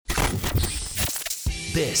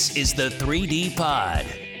This is the 3D Pod,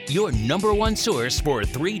 your number one source for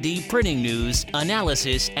 3D printing news,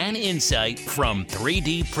 analysis, and insight from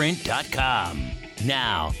 3dprint.com.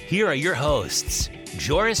 Now, here are your hosts,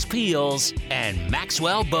 Joris Peels and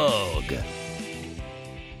Maxwell Bogue.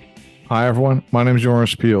 Hi, everyone. My name is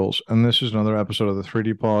Joris Peels, and this is another episode of the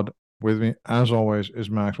 3D Pod. With me, as always, is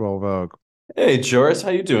Maxwell Vogue. Hey, Joris, how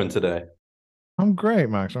you doing today? I'm great,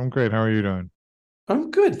 Max. I'm great. How are you doing?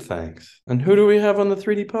 I'm good, thanks. And who do we have on the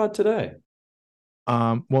 3D Pod today?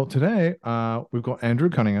 Well, today we've got Andrew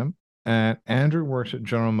Cunningham, and Andrew works at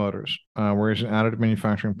General Motors, where he's an additive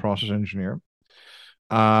manufacturing process engineer,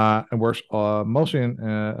 and works mostly in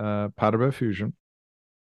powder bed fusion.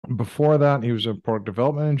 Before that, he was a product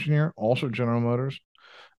development engineer, also at General Motors.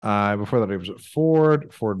 Before that, he was at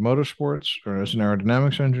Ford Motorsports, or as an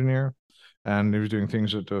aerodynamics engineer, and he was doing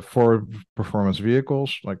things at the Ford performance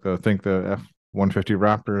vehicles, like the F-150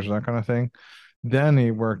 Raptors, that kind of thing. Then he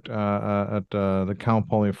worked at the Cal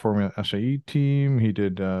Poly Formula SAE team. He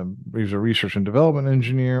was a research and development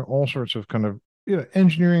engineer, all sorts of kind of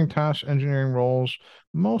engineering tasks, engineering roles,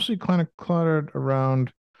 mostly kind of cluttered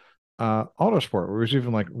around autosport, where he was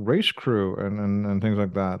even like race crew and things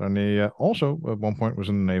like that. And he also at one point was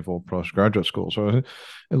in the Naval Postgraduate School. So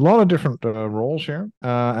a lot of different roles here.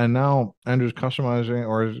 And now Andrew's customizing,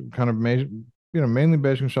 or is kind of mainly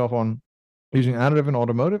basing himself on using additive in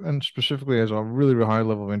automotive, and specifically has a really, really high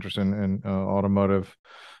level of interest in automotive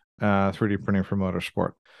 3D printing for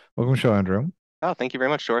motorsport. Welcome to the show, Andrew. Oh, thank you very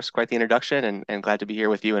much, Joris. Quite the introduction, and glad to be here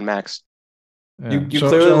with you and Max. You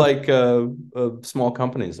clearly like small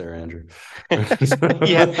companies there, Andrew.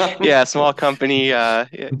 yeah, small company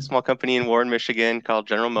in Warren, Michigan called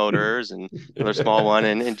General Motors, and another small one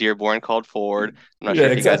in Dearborn called Ford. I'm not sure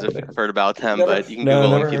if you guys have heard about them, but you can Google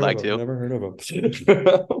them if you'd like to. Never heard of them.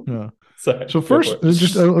 Yeah. So first,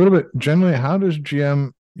 just a little bit generally, how does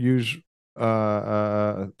GM use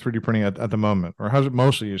 3D printing at the moment, or how's it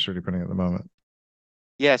mostly use 3D printing at the moment?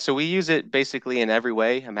 Yeah, so we use it basically in every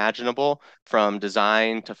way imaginable, from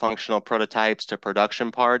design to functional prototypes to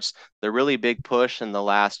production parts. The really big push in the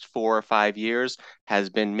last 4 or 5 years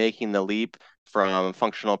has been making the leap from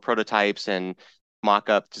functional prototypes and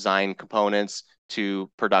mock-up design components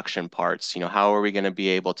to production parts. How are we going to be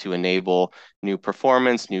able to enable new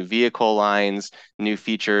performance, new vehicle lines, new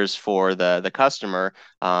features for the customer,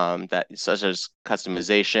 such as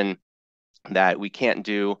customization, that we can't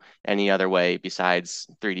do any other way besides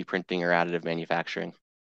 3D printing or additive manufacturing.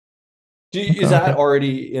 Is that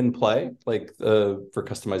already in play, like for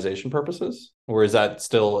customization purposes, or is that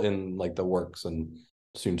still in like the works and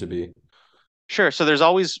soon to be? Sure. So there's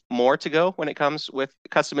always more to go when it comes with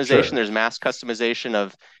customization. Sure. There's mass customization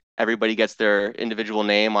of everybody gets their individual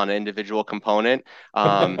name on an individual component.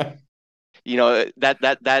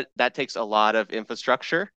 That takes a lot of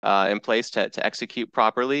infrastructure in place to execute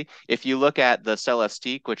properly. If you look at the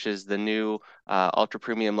Celestiq, which is the new ultra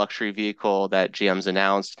premium luxury vehicle that GM's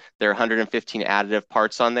announced, there are 115 additive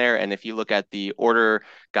parts on there. And if you look at the order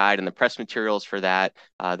guide and the press materials for that,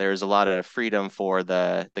 there's a lot of freedom for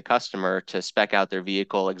the customer to spec out their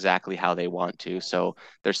vehicle exactly how they want to. So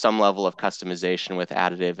there's some level of customization with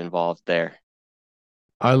additive involved there.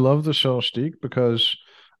 I love the Celestiq because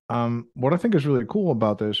what I think is really cool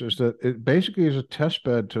about this is that it basically is a test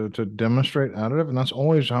bed to demonstrate additive, and that's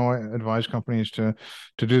always how I advise companies to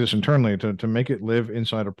do this internally, to make it live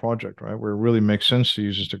inside a project, right, where it really makes sense to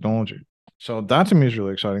use this technology. So that to me is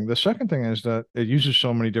really exciting. The second thing is that it uses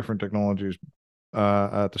so many different technologies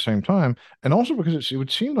at the same time, and also because it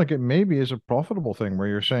would seem like it maybe is a profitable thing where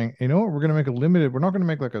you're saying, we're going to make we're not going to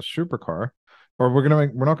make like a supercar. Or we're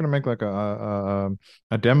not gonna make like a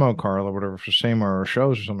demo car or whatever for SEMA or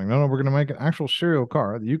shows or something. No, we're gonna make an actual serial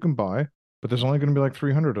car that you can buy, but there's only gonna be like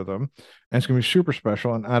 300 of them, and it's gonna be super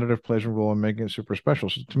special. And additive plays a role in making it super special.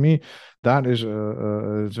 So to me, that is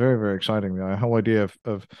it's very, very exciting. The whole idea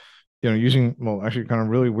of using, well, actually kind of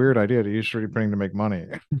really weird idea to use 3D printing to make money.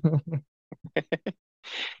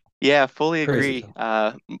 Yeah, fully agree.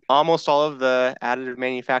 Crazy. Almost all of the additive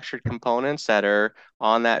manufactured components that are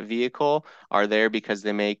on that vehicle are there because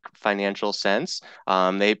they make financial sense.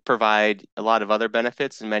 They provide a lot of other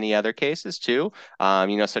benefits in many other cases too,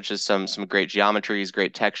 such as some great geometries,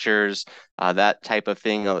 great textures, that type of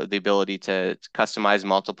thing, the ability to customize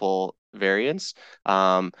multiple variants.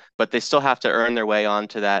 But they still have to earn their way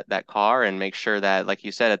onto that car and make sure that, like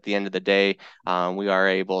you said, at the end of the day, we are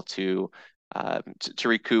able to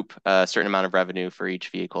recoup a certain amount of revenue for each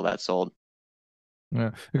vehicle that's sold.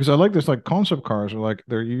 Yeah, because I like this, like concept cars are like,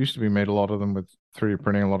 there used to be made a lot of them with 3D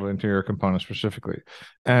printing, a lot of interior components specifically.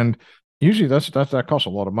 And Usually that costs a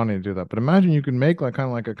lot of money to do that. But imagine you can make like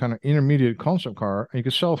a kind of intermediate concept car and you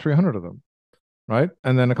could sell 300 of them, right?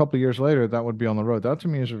 And then a couple of years later, that would be on the road. That to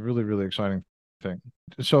me is a really, really exciting thing.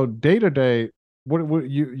 So day to day, what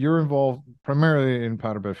you're involved primarily in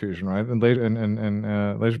powder bed fusion, right? And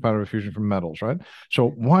laser powder bed fusion from metals, right? So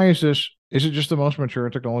why is this? Is it just the most mature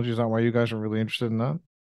technology? Is that why you guys are really interested in that?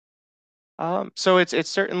 So it's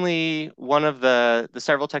certainly one of the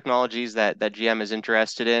several technologies that GM is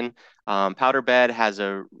interested in. Powder bed has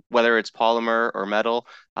whether it's polymer or metal,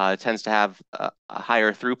 it tends to have a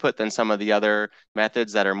higher throughput than some of the other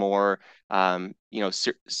methods that are more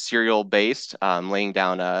serial based, laying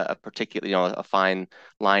down a particular a fine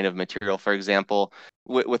line of material, for example.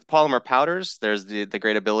 With polymer powders, there's the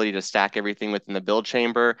great ability to stack everything within the build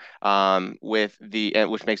chamber,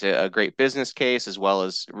 which makes it a great business case as well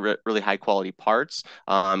as really high quality parts.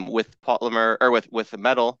 With polymer or with the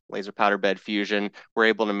metal laser powder bed fusion, we're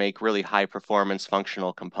able to make really high performance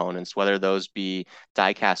functional components, whether those be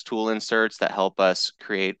die cast tool inserts that help us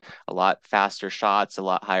create a lot faster shots, a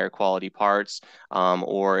lot higher quality parts,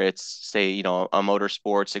 or it's say a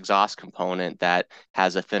motorsports exhaust component that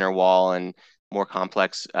has a thinner wall and more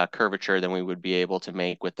complex curvature than we would be able to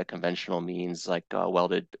make with the conventional means like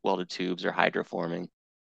welded tubes or hydroforming.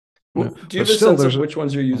 Well, Yeah. do you But have a still, sense of there's a which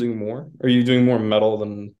ones you're using more? Are you doing more metal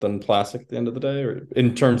than plastic at the end of the day, or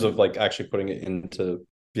in terms of like actually putting it into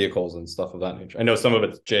vehicles and stuff of that nature? I know some of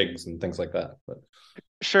it's jigs and things like that, but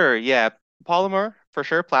Sure, yeah, polymer for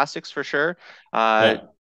sure, plastics for sure. Uh, yeah.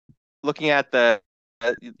 Looking at the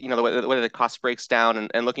way the cost breaks down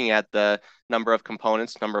and looking at the number of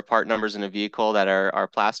components, number of part numbers in a vehicle that are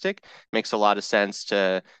plastic makes a lot of sense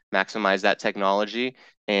to maximize that technology.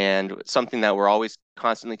 And something that we're always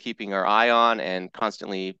constantly keeping our eye on and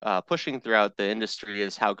constantly pushing throughout the industry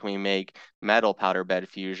is how can we make metal powder bed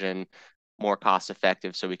fusion more cost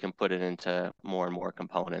effective so we can put it into more and more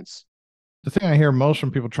components. the thing I hear most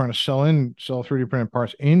from people trying to sell 3D printed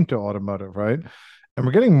parts into automotive, right? And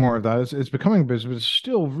we're getting more of that. It's becoming business, but it's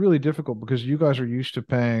still really difficult because you guys are used to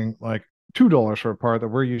paying like $2 for a part that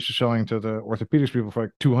we're used to selling to the orthopedics people for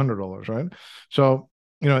like $200, right? So,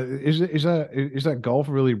 is that gulf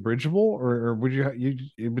really bridgeable, or would you?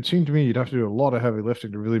 It would seem to me you'd have to do a lot of heavy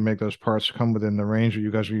lifting to really make those parts come within the range that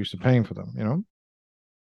you guys are used to paying for them.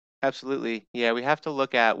 Absolutely. Yeah, we have to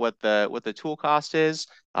look at what the tool cost is,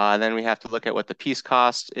 and then we have to look at what the piece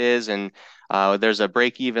cost is, and there's a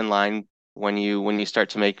break-even line when you start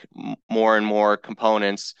to make more and more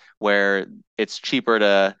components where it's cheaper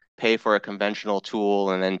to pay for a conventional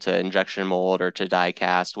tool and then to injection mold or to die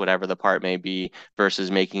cast, whatever the part may be,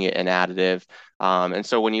 versus making it an additive. And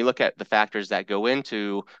so when you look at the factors that go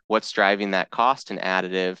into what's driving that cost and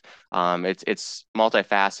additive, it's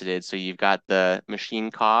multifaceted. So you've got the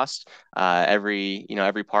machine cost. Every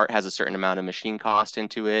part has a certain amount of machine cost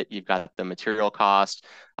into it. You've got the material cost,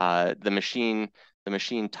 the machine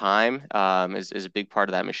time is a big part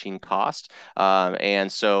of that machine cost.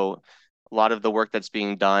 And so a lot of the work that's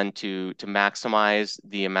being done to maximize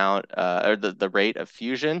the amount or the rate of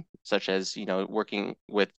fusion, such as working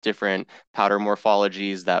with different powder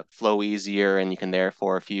morphologies that flow easier and you can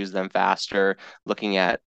therefore fuse them faster, looking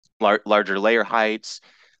at larger layer heights,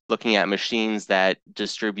 looking at machines that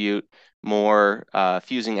distribute more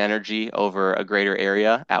fusing energy over a greater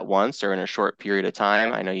area at once or in a short period of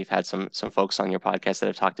time. I know you've had some folks on your podcast that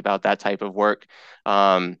have talked about that type of work.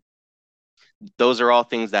 Those are all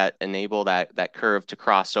things that enable that curve to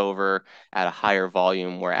cross over at a higher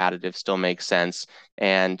volume where additive still makes sense.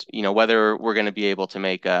 And whether we're going to be able to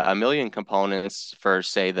make a million components for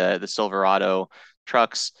say the Silverado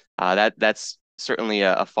trucks, that's certainly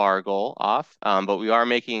a far goal off. But we are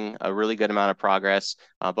making a really good amount of progress,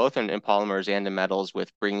 both in polymers and in metals,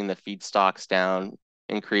 with bringing the feedstocks down,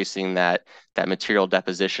 increasing that material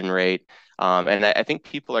deposition rate. And I think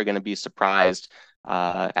people are going to be surprised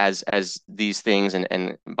as these things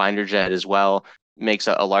and binder jet as well makes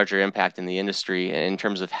a larger impact in the industry in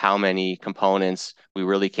terms of how many components we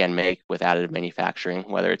really can make with additive manufacturing,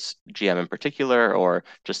 whether it's GM in particular or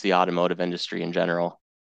just the automotive industry in general.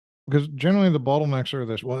 Because generally the bottlenecks are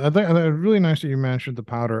this. Well, I think it's really nice that you mentioned the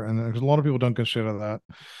powder, and because a lot of people don't consider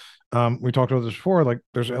that. We talked about this before. Like,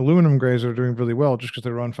 there's aluminum grades that are doing really well just because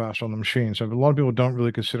they run fast on the machine. So a lot of people don't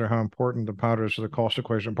really consider how important the powder is to the cost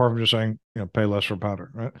equation, apart from just saying, pay less for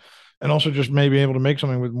powder, right? and also just maybe able to make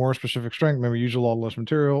something with more specific strength, maybe use a lot less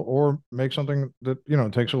material, or make something that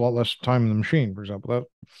takes a lot less time in the machine, for example.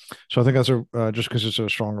 So I think that's just because it's a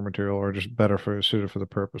stronger material or just better suited for the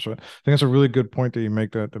purpose. So I think that's a really good point that you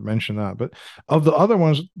make, that to mention that. But of the other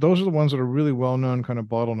ones, those are the ones that are really well known kind of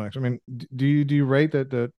bottlenecks. I mean, do you rate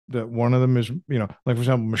that one of them is, like, for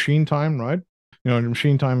example, machine time, right?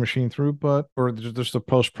 Machine time, machine throughput, or just the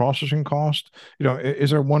post processing cost? Is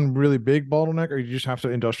there one really big bottleneck, or you just have to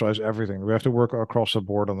industrialize everything? We have to work across the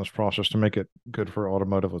board on this process to make it good for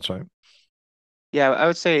automotive, let's say. Yeah, I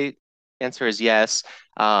would say answer is yes.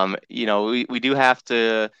 We do have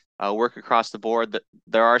to work across the board.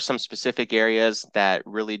 There are some specific areas that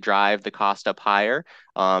really drive the cost up higher.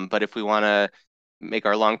 But if we want to make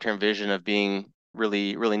our long-term vision of being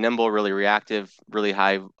really, really nimble, really reactive, really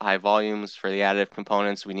high volumes for the additive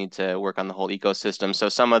components, we need to work on the whole ecosystem. So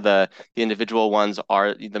some of the individual ones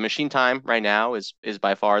are the machine time right now is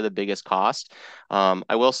by far the biggest cost.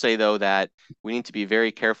 I will say though that we need to be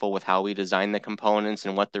very careful with how we design the components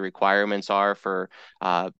and what the requirements are for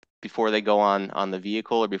before they go on the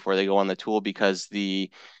vehicle or before they go on the tool, because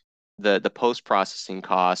the post-processing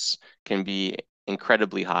costs can be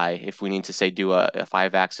incredibly high. If we need to, say, do a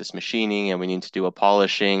 5-axis machining and we need to do a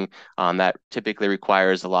polishing, that typically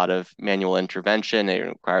requires a lot of manual intervention. It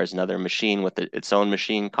requires another machine with its own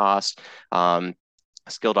machine cost,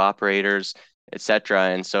 skilled operators, etc.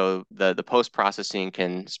 And so the post-processing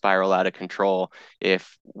can spiral out of control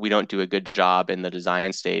if we don't do a good job in the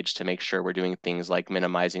design stage to make sure we're doing things like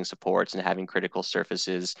minimizing supports and having critical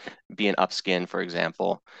surfaces be an upskin, for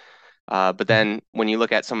example. But then when you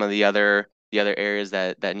look at some of the other areas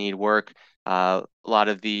that need work, a lot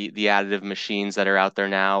of the additive machines that are out there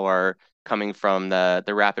now are coming from the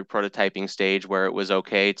rapid prototyping stage, where it was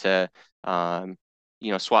okay to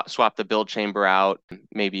swap the build chamber out,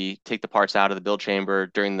 maybe take the parts out of the build chamber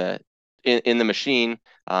during in the machine,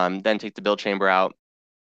 then take the build chamber out,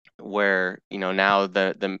 where now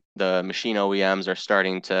the machine OEMs are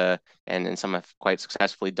starting to, and some have quite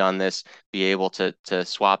successfully done this, be able to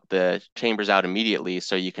swap the chambers out immediately,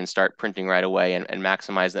 so you can start printing right away and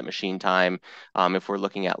maximize that machine time. If we're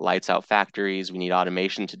looking at lights out factories, we need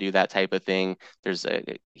automation to do that type of thing. There's a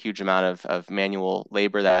huge amount of manual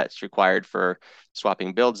labor that's required for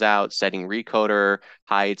swapping builds out, setting recoder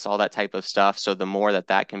heights, all that type of stuff. So the more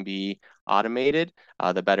that can be automated,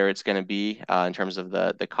 the better it's going to be in terms of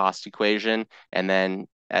the cost equation. And then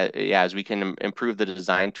as we can improve the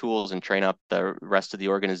design tools and train up the rest of the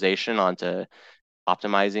organization onto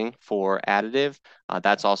optimizing for additive,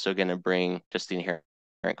 that's also going to bring just the inherent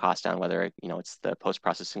cost down, whether it's the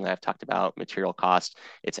post-processing that I've talked about, material cost,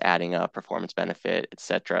 it's adding a performance benefit,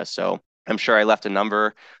 etc. So I'm sure I left a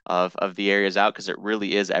number of the areas out because it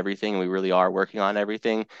really is everything. We really are working on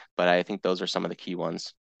everything, but I think those are some of the key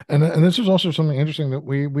ones. And this is also something interesting that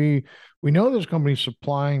we know there's companies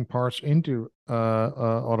supplying parts into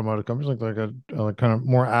automotive companies, like kind of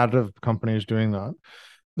more additive companies doing that.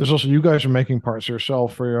 There's also, you guys are making parts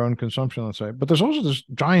yourself for your own consumption, let's say, but there's also this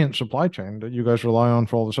giant supply chain that you guys rely on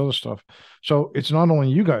for all this other stuff. So it's not only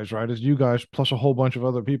you guys, right? It's you guys plus a whole bunch of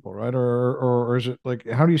other people, right? Or is it like,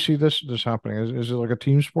 how do you see this happening? Is it like a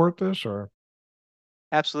team sport, this, or?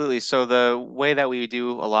 Absolutely. So the way that we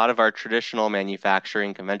do a lot of our traditional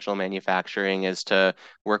manufacturing, conventional manufacturing, is to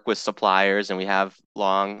work with suppliers, and we have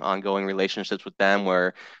long ongoing relationships with them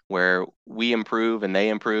where we improve and they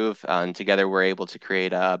improve, and together we're able to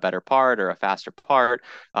create a better part or a faster part.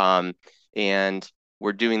 And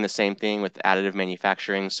we're doing the same thing with additive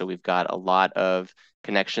manufacturing. So we've got a lot of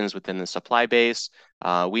connections within the supply base.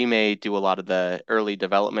 We may do a lot of the early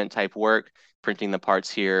development type work, printing the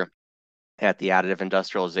parts here at the Additive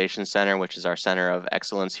Industrialization Center, which is our center of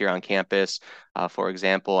excellence here on campus, for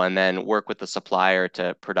example, and then work with the supplier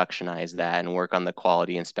to productionize that and work on the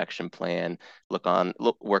quality inspection plan, work on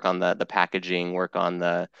the packaging, work on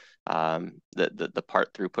the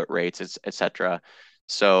part throughput rates, etc.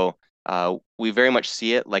 So we very much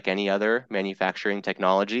see it like any other manufacturing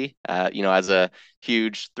technology. As a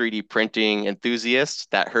huge 3D printing enthusiast,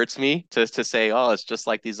 that hurts me to say, oh, it's just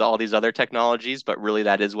like all these other technologies, but really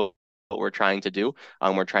that is what we're trying to do.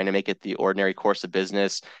 We're trying to make it the ordinary course of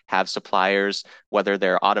business, have suppliers, whether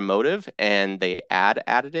they're automotive and they add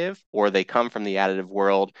additive, or they come from the additive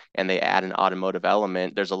world and they add an automotive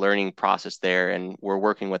element. There's a learning process there, and we're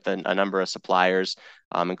working with a number of suppliers,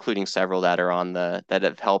 including several that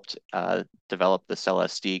have helped develop the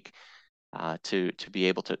Celestique to be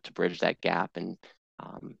able to bridge that gap and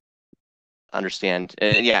understand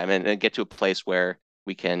and get to a place where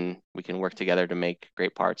we can work together to make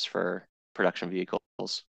great parts for production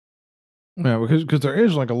vehicles. Yeah, because there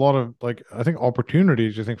is like a lot of like I think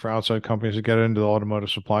opportunities I think for outside companies to get into the automotive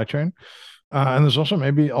supply chain. And there's also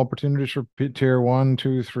maybe opportunities for tier one,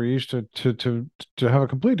 two, threes to have a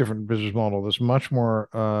completely different business model that's much more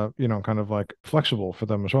kind of like flexible for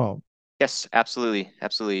them as well. Yes, absolutely,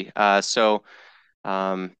 absolutely.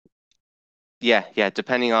 Um, yeah,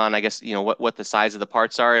 depending on, I guess, what the size of the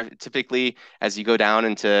parts are. Typically, as you go down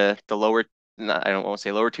into the lower, I don't want to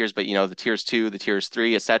say lower tiers, but the tiers two, the tiers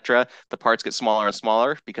three, etc., the parts get smaller and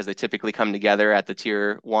smaller because they typically come together at the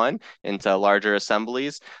tier one into larger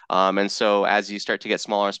assemblies. And so as you start to get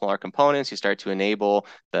smaller and smaller components, you start to enable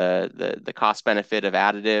the cost benefit of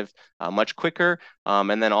additive much quicker.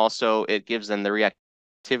 And then also it gives them the reactivity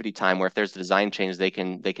time where if there's a design change, they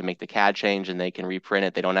can make the CAD change and they can reprint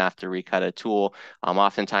it. They don't have to recut a tool.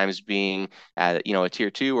 Oftentimes being at a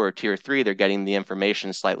tier two or a tier three, they're getting the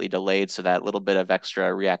information slightly delayed, so that little bit of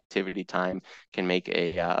extra reactivity time can make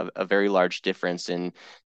a very large difference in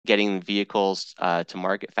getting vehicles to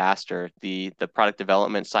market faster. The product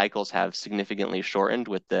development cycles have significantly shortened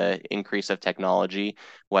with the increase of technology,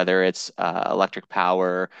 whether it's electric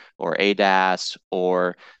power or ADAS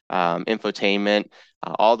or infotainment.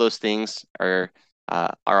 All those things are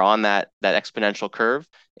on that exponential curve,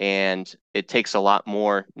 and it takes a lot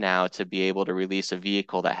more now to be able to release a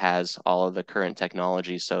vehicle that has all of the current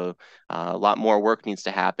technology. So a lot more work needs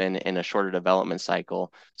to happen in a shorter development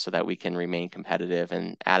cycle so that we can remain competitive.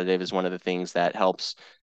 And additive is one of the things that helps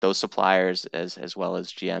those suppliers as well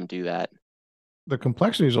as GM do that. The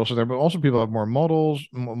complexity is also there, but also people have more models.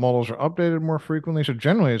 Models are updated more frequently, so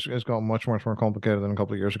generally it's gotten much more complicated than a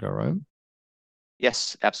couple of years ago, right?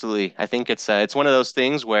 Yes, absolutely. I think it's one of those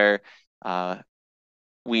things where uh,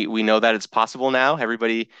 we know that it's possible now.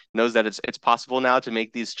 Everybody knows that it's possible now to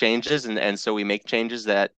make these changes, and so we make changes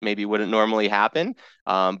that maybe wouldn't normally happen.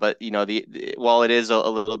 But while it is a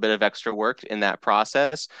little bit of extra work in that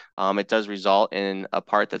process, it does result in a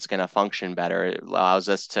part that's going to function better. It allows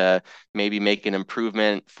us to maybe make an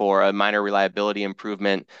improvement for a minor reliability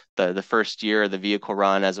improvement the first year of the vehicle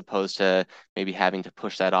run, as opposed to maybe having to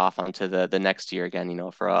push that off onto the next year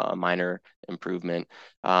again, for a minor improvement.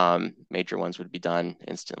 Major ones would be done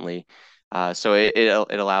instantly. So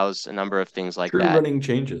it allows a number of things like True that. running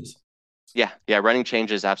changes. Yeah, running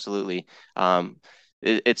changes, absolutely.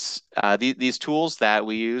 It's these tools that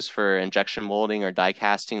we use for injection molding or die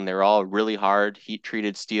casting. They're all really hard, heat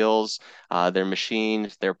treated steels. They're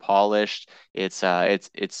machined, they're polished. It's a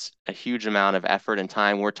huge amount of effort and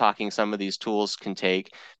time. We're talking some of these tools can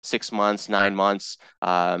take 6 months, 9 months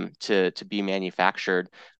to be manufactured,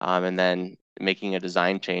 and then making a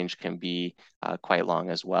design change can be quite long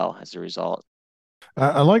as well as a result.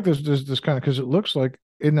 I like this kind of because it looks like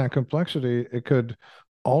in that complexity, it could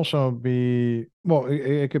also be well,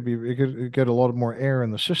 it could get a lot of more air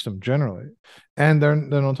in the system generally, and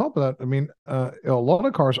then on top of that, I mean, a lot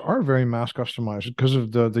of cars are very mass customized because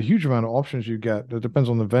of the huge amount of options you get. It depends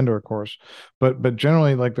on the vendor, of course, but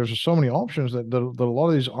generally, like there's just so many options that a lot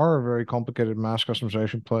of these are very complicated mass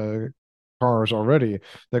customization play cars already.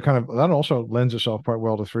 That also lends itself quite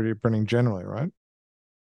well to 3D printing generally, right?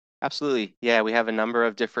 Absolutely. Yeah, we have a number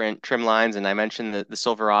of different trim lines, and I mentioned the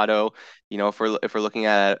Silverado. If we're looking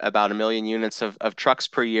at about 1 million units of trucks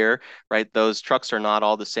per year, right? Those trucks are not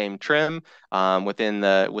all the same trim. Within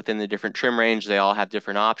the different trim range, they all have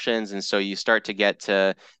different options, and so you start to get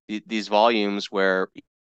to these volumes where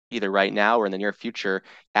either right now or in the near future,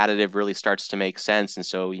 additive really starts to make sense. And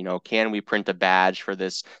so, can we print a badge for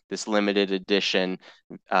this limited edition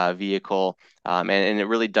vehicle? And it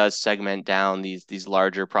really does segment down these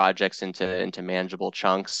larger projects into manageable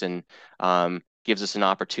chunks, and gives us an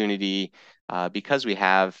opportunity, because we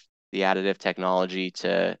have the additive technology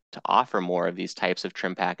to offer more of these types of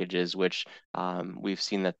trim packages, which we've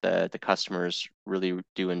seen that the customers really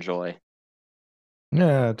do enjoy.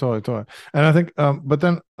 Yeah, totally. And I think, but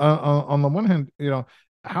then on the one hand,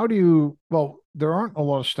 how do you? Well, there aren't a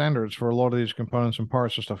lot of standards for a lot of these components and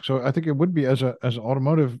parts and stuff. So I think it would be as an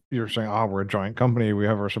automotive, you're saying, we're a giant company, we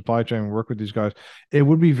have our supply chain, we work with these guys. It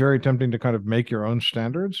would be very tempting to kind of make your own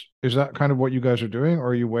standards. Is that kind of what you guys are doing, or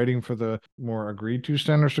are you waiting for the more agreed to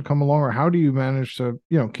standards to come along, or how do you manage to,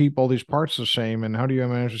 keep all these parts the same, and how do you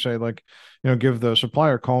manage to say like, give the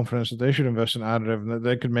supplier confidence that they should invest in additive and that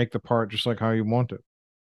they could make the part just like how you want it?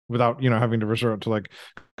 Without having to resort to like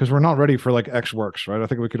because we're not ready for like X works, right? I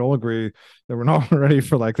think we could all agree that we're not ready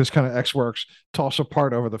for like this kind of X works toss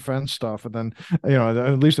apart over the fence stuff, and then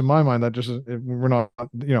at least in my mind that just we're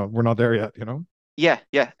not there yet.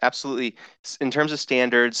 Yeah, absolutely. In terms of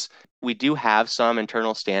standards, we do have some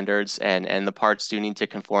internal standards, and the parts do need to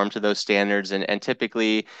conform to those standards. And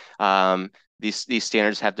typically, these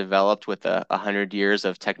standards have developed with 100 years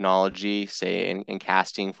of technology, say in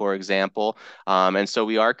casting, for example. And so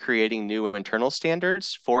we are creating new internal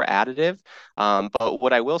standards for additive. But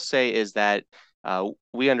what I will say is that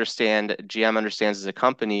GM understands as a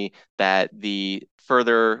company that the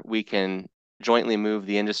further we can jointly move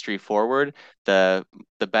the industry forward, the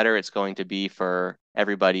better it's going to be for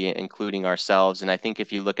everybody, including ourselves. And I think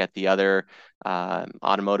if you look at the other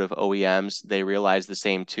automotive OEMs, they realize the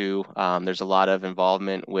same too. There's a lot of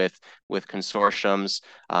involvement with consortiums,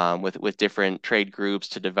 with different trade groups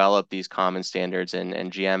to develop these common standards,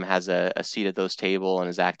 and GM has a seat at those table and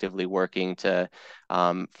is actively working to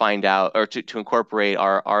find out or to incorporate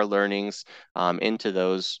our learnings into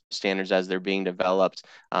those standards as they're being developed.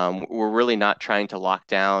 We're really not trying to lock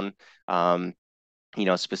down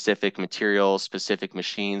specific materials, specific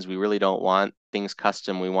machines. We really don't want things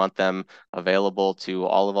custom. We want them available to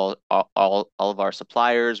all of our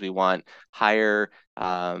suppliers. We want higher,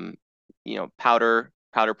 powder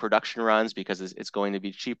production runs because it's going to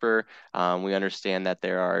be cheaper. We understand that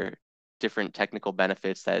there are different technical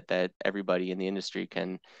benefits that everybody in the industry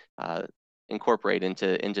can incorporate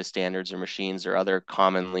into standards or machines or other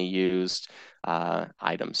commonly used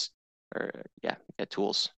items or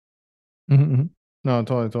tools. Mm-hmm. No,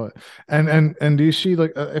 totally. And do you see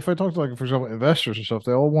like if I talk to like for example investors and stuff,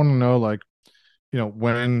 they all want to know like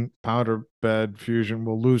when powder bed fusion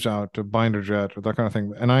will lose out to binder jet or that kind of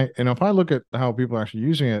thing. And if I look at how people are actually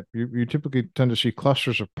using it, you typically tend to see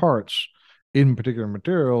clusters of parts in particular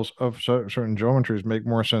materials of certain geometries make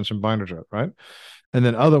more sense in binder jet, right? And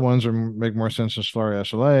then other ones make more sense in slurry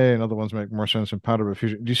SLA, and other ones make more sense in powder bed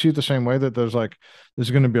fusion. Do you see it the same way that there's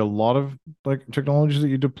going to be a lot of like technologies that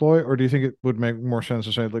you deploy, or do you think it would make more sense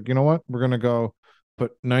to say like, you know what, we're going to go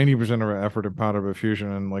put 90% of our effort in powder bed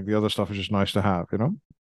fusion, and like the other stuff is just nice to have,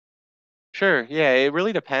 Sure. Yeah, it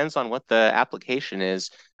really depends on what the application is.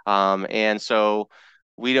 And so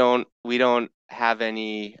we don't have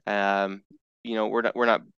any we're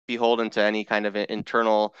not beholden to any kind of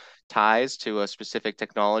internal ties to a specific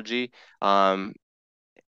technology.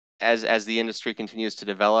 As the industry continues to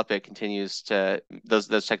develop,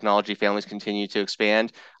 those technology families continue to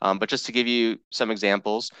expand. But just to give you some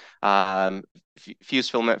examples, fused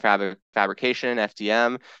filament fabrication,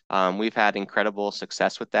 FDM, we've had incredible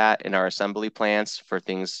success with that in our assembly plants for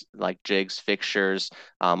things like jigs, fixtures,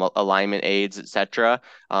 alignment aids, etc.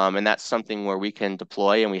 And that's something where we can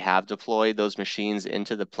deploy, and we have deployed those machines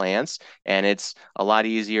into the plants. And it's a lot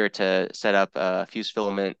easier to set up a fused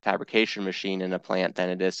filament fabrication machine in a plant than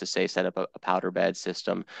it is to say set up a powder bed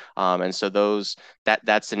system. And so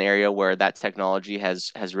that's an area where that technology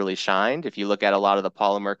has really shined. If you look at a lot of the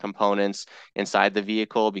polymer components inside the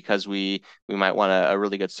vehicle, because we might want a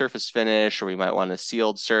really good surface finish, or we might want a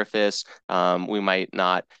sealed surface, we might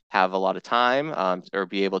not have a lot of time or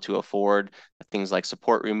be able to afford things like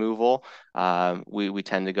support removal. We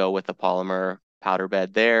tend to go with the polymer powder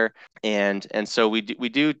bed there, and so we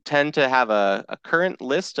do tend to have a current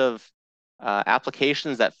list of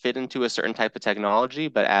applications that fit into a certain type of technology,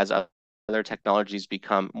 but as other technologies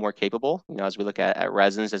become more capable, as we look at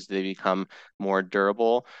resins, as they become more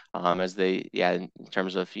durable, in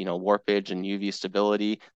terms of, warpage and UV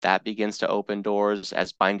stability, that begins to open doors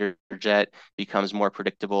as binder jet becomes more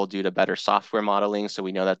predictable due to better software modeling. So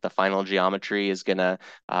we know that the final geometry is gonna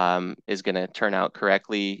turn out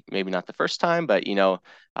correctly, maybe not the first time, but,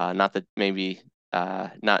 not that maybe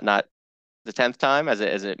not the 10th time as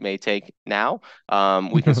it may take now.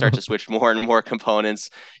 We can start to switch more and more components,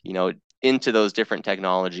 into those different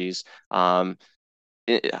technologies. In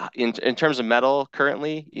terms of metal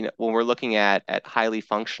currently, when we're looking at highly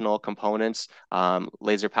functional components,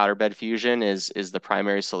 laser powder bed fusion is the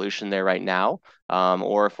primary solution there right now.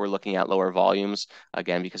 Or if we're looking at lower volumes,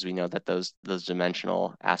 again, because we know that those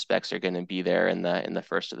dimensional aspects are going to be there in the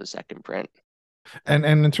first or the second print. And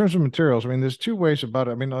in terms of materials, I mean, there's two ways about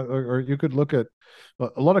it. I mean, or you could look at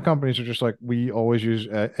a lot of companies are just like, we always use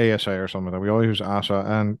ASA or something like that. We always use ASA,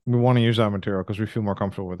 and we want to use that material because we feel more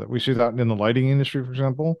comfortable with it. We see that in the lighting industry, for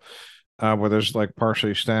example, where there's like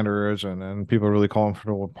partially standards, and people are really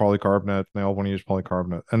comfortable with polycarbonate, and they all want to use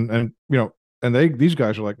polycarbonate. And these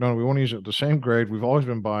guys are like, no, we want to use it the same grade we've always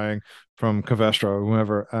been buying from Covestro or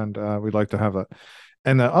whoever, and we'd like to have that.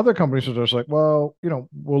 And the other companies are just like, well,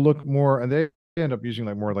 we'll look more, and they end up using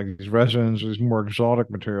like more like these resins, these more exotic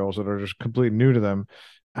materials that are just completely new to them.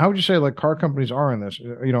 How would you say like car companies are in this?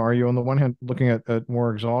 Are you on the one hand looking at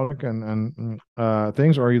more exotic and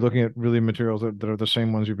things, or are you looking at really materials that are the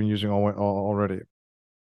same ones you've been using already?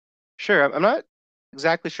 Sure. I'm not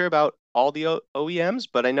exactly sure about all the OEMs,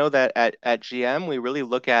 but I know that at GM, we really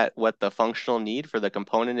look at what the functional need for the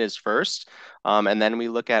component is first, and then we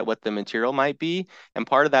look at what the material might be. And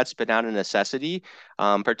part of that's been out of necessity,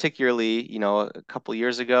 particularly, a couple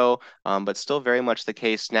years ago, but still very much the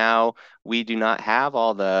case now. We do not have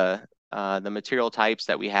all the material types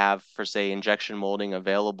that we have for, say, injection molding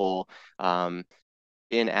available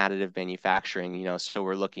in additive manufacturing. So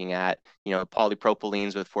we're looking at,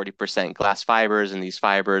 polypropylenes with 40% glass fibers, and these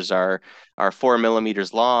fibers are 4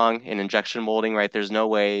 millimeters long in injection molding, right? There's no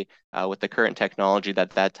way with the current technology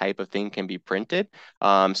that type of thing can be printed.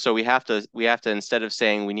 So we have to instead of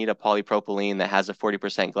saying we need a polypropylene that has a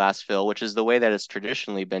 40% glass fill, which is the way that it's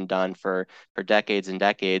traditionally been done for decades and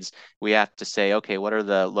decades, we have to say, okay, what are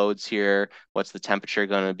the loads here? What's the temperature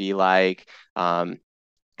going to be like?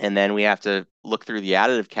 And then we have to look through the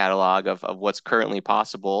additive catalog of what's currently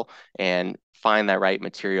possible and find that right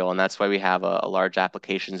material. And that's why we have a large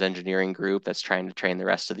applications engineering group that's trying to train the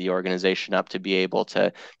rest of the organization up to be able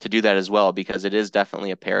to do that as well, because it is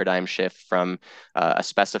definitely a paradigm shift from a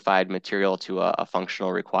specified material to a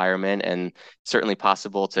functional requirement, and certainly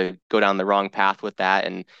possible to go down the wrong path with that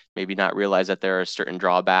and maybe not realize that there are certain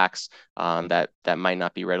drawbacks that might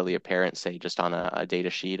not be readily apparent, say, just on a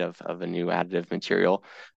data sheet of a new additive material.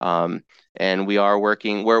 And we are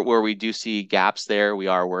working where we do see gaps there. We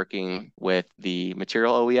are working with the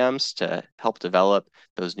material OEMs to help develop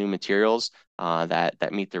those new materials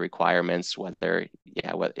that meet the requirements. In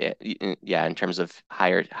terms of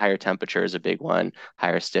higher temperature is a big one,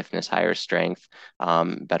 higher stiffness, higher strength,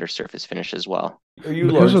 better surface finish as well. Are you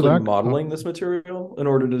largely modeling this material in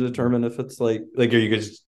order to determine if it's like are you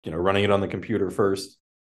just running it on the computer first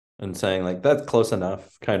and saying like that's close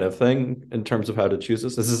enough kind of thing in terms of how to choose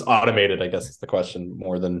this? This is automated, I guess is the question,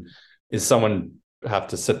 more than is someone have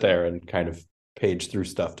to sit there and kind of page through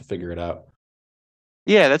stuff to figure it out?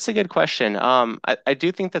 Yeah, that's a good question. I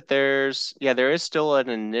do think that there is still an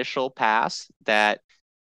initial pass that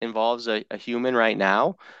involves a human right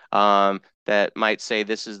now, that might say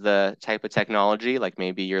this is the type of technology, like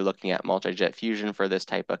maybe you're looking at multi-jet fusion for this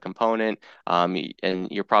type of component, and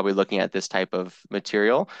you're probably looking at this type of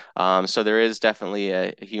material. So there is definitely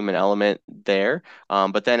a human element there.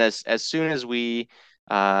 But then as soon as we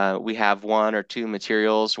have one or two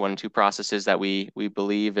materials, one or two processes that we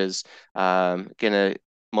believe is going to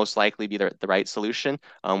most likely be the right solution,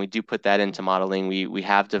 we do put that into modeling. We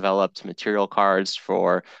have developed material cards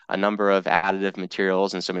for a number of additive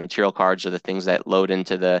materials, and so material cards are the things that load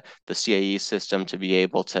into the CAE system to be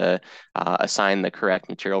able to assign the correct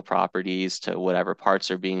material properties to whatever parts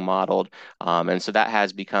are being modeled. And so that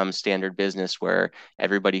has become standard business, where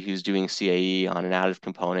everybody who's doing CAE on an additive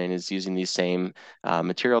component is using these same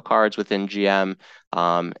material cards within GM,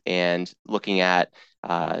 and looking at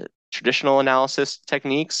traditional analysis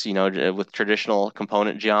techniques, with traditional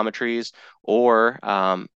component geometries, or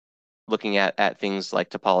looking at things like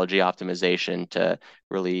topology optimization to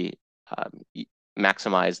really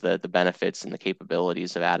maximize the benefits and the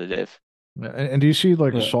capabilities of additive. And do you see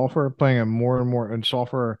software playing a more and more, and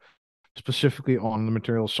software specifically on the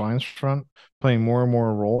material science front playing more and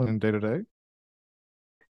more role in day to day?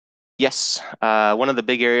 Yes, one of the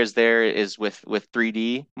big areas there is with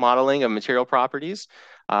 3D modeling of material properties.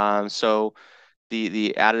 So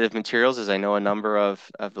the additive materials, as I know a number of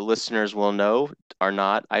the listeners will know, are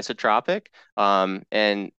not isotropic.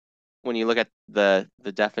 And when you look at the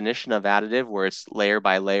definition of additive, where it's layer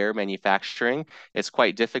by layer manufacturing, it's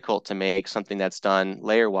quite difficult to make something that's done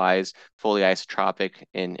layer wise fully isotropic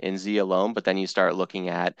in Z alone. But then you start looking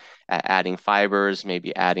at adding fibers,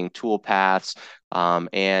 maybe adding tool paths,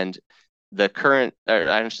 and the current, or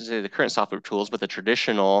I should say the current software tools, but the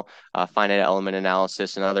traditional finite element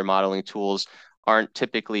analysis and other modeling tools aren't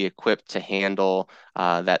typically equipped to handle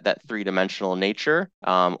that three-dimensional nature,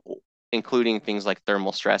 including things like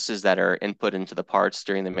thermal stresses that are input into the parts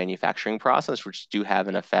during the manufacturing process, which do have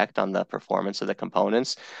an effect on the performance of the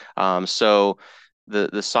components. So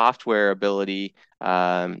the software ability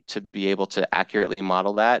to be able to accurately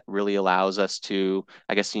model that really allows us to,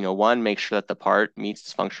 I guess, one, make sure that the part meets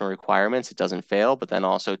its functional requirements, it doesn't fail, but then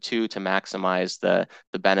also two, to maximize the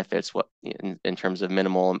benefits in terms of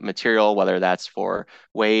minimal material, whether that's for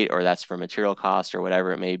weight or that's for material cost or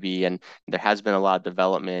whatever it may be. And there has been a lot of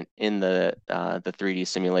development in the 3D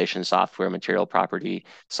simulation software, material property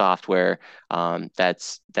software,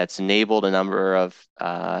 that's enabled a number of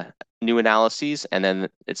new analyses, and then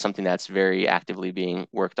it's something that's very actively being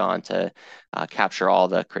worked on to capture all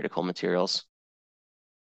the critical materials.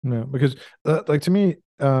 Yeah, because to me,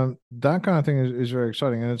 that kind of thing is very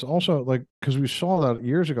exciting, and it's also like because we saw that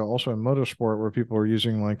years ago also in motorsport where people were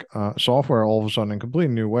using like software all of a sudden in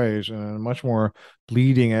completely new ways and in a much more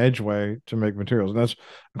bleeding edge way to make materials. And that's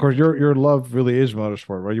of course your love really is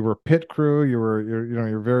motorsport, right? You were pit crew,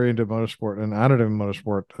 you're very into motorsport and additive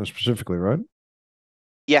motorsport specifically, right?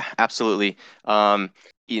 Yeah, absolutely. I've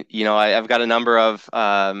got a number of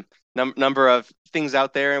number of things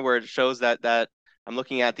out there where it shows that I'm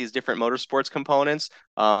looking at these different motorsports components.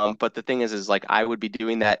 But the thing is like I would be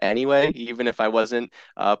doing that anyway, even if I wasn't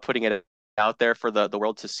putting it out there for the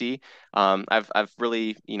world to see. I've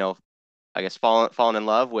really, I guess fallen in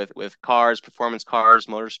love with cars, performance cars,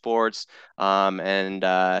 motorsports, and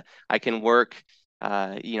I can work.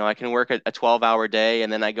 I can work a 12-hour day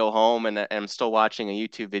and then I go home and I'm still watching a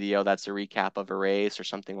YouTube video that's a recap of a race or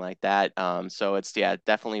something like that. So it's yeah,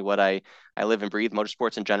 definitely what I live and breathe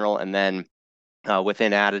motorsports in general. And then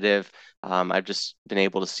within additive, I've just been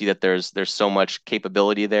able to see that there's so much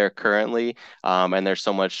capability there currently, and there's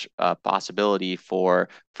so much possibility for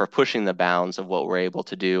pushing the bounds of what we're able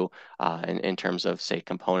to do in terms of say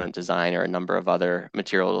component design or a number of other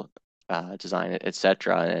material design, et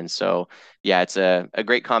cetera. And so yeah, it's a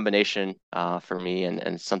great combination for me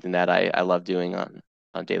and something that I love doing on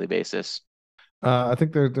a daily basis. I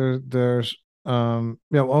think there's yeah.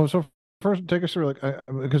 Well, so first take us through like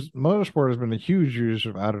because motorsport has been a huge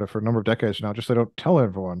user of additive for a number of decades now. Just they don't tell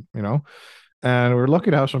everyone, you know. And we're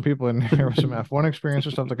lucky to have some people in here with some F1 experience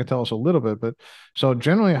and stuff that can tell us a little bit. But so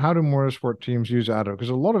generally, how do motorsport teams use additive? Because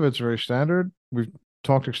a lot of it's very standard. We've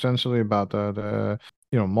talked extensively about the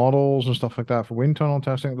models and stuff like that for wind tunnel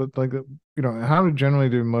testing. But like how do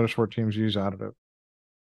motorsport teams use additive?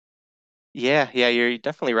 Yeah, you're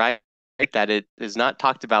definitely right that it is not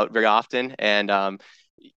talked about very often. And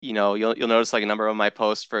you'll notice like a number of my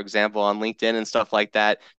posts, for example, on LinkedIn and stuff like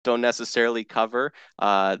that, don't necessarily cover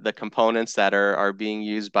the components that are being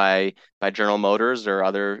used by General Motors or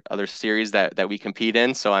other series that we compete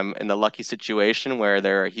in. So I'm in the lucky situation where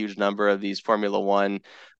there are a huge number of these Formula One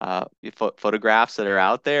photographs that are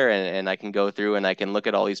out there, and I can go through and I can look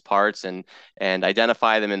at all these parts and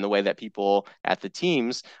identify them in the way that people at the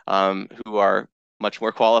teams who are much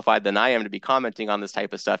more qualified than I am to be commenting on this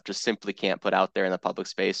type of stuff just simply can't put out there in the public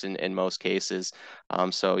space in most cases.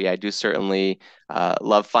 So yeah, I do certainly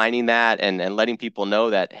love finding that and letting people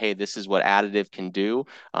know that, hey, this is what additive can do.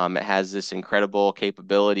 It has this incredible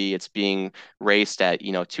capability. It's being raced at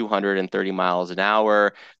 230 miles an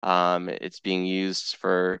hour. It's being used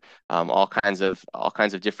for all kinds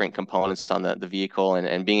of different components on the vehicle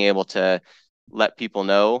and being able to let people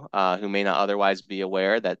know who may not otherwise be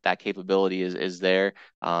aware that that capability is there,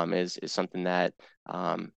 is something that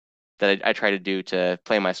I try to do to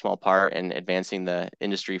play my small part in advancing the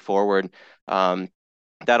industry forward. That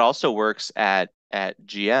also works at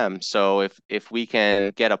GM. So if we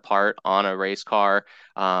can get a part on a race car,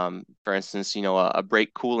 for instance, a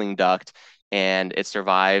brake cooling duct, and it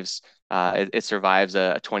survives a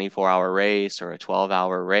 24-hour race or a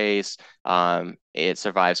 12-hour race. It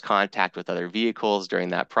survives contact with other vehicles during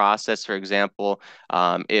that process. For example,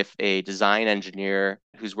 if a design engineer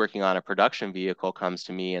who's working on a production vehicle comes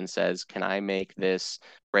to me and says, "Can I make this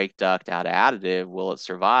brake duct out of additive? Will it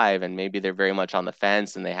survive?" And maybe they're very much on the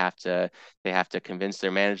fence and they have to convince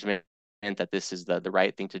their management that this is the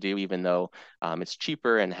right thing to do, even though it's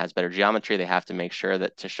cheaper and has better geometry. They have to make sure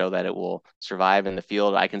that to show that it will survive in the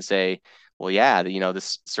field. I can say, well, yeah,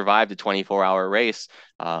 this survived a 24-hour race,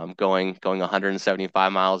 going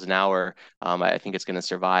 175 miles an hour. I think it's going to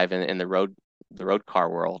survive in the road car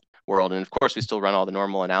world. And of course, we still run all the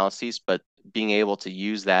normal analyses, but being able to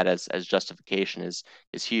use that as justification is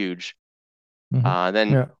huge. Hmm.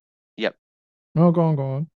 Then, Yeah. yep. No, go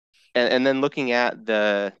on. And then looking at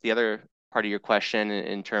the other part of your question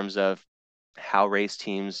in terms of how race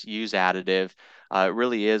teams use additive, it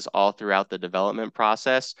really is all throughout the development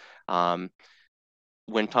process.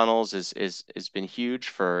 Wind tunnels is been huge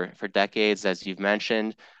for decades, as you've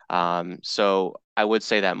mentioned. So I would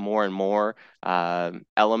say that more and more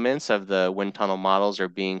elements of the wind tunnel models are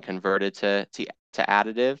being converted to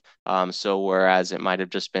additive. So whereas it might have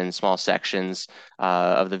just been small sections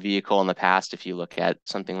of the vehicle in the past, if you look at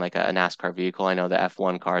something like a NASCAR vehicle, I know the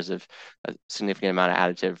F1 cars have a significant amount of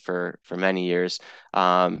additive for many years.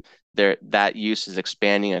 That use is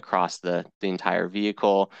expanding across the entire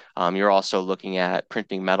vehicle. You're also looking at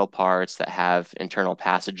printing metal parts that have internal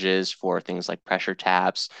passages for things like pressure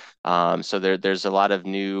taps. So there's a lot of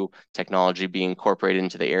new technology being incorporated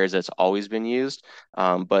into the areas that's always been used.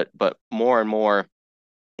 But more and more,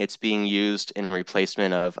 it's being used in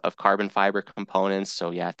replacement of carbon fiber components.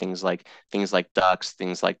 So yeah, things like ducts,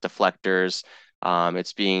 things like deflectors,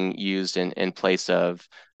 It's being used in place of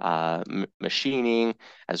machining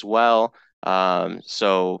as well.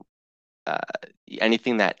 So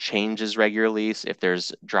anything that changes regularly, so if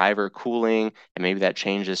there's driver cooling and maybe that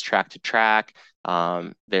changes track to track,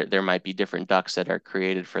 there might be different ducts that are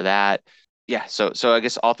created for that. Yeah, so I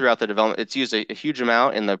guess all throughout the development, it's used a huge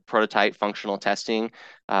amount in the prototype functional testing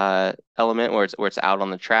element where it's out on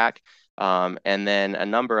the track. And then a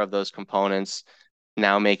number of those components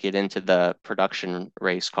now make it into the production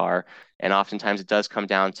race car. And oftentimes it does come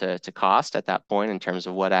down to cost at that point in terms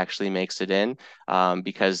of what actually makes it in,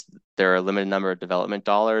 because there are a limited number of development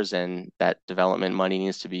dollars and that development money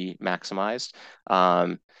needs to be maximized.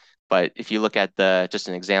 But if you look at just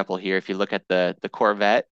an example here, if you look at the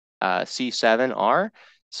Corvette C7R,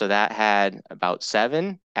 so that had about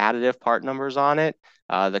 7 additive part numbers on it.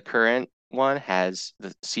 The current one has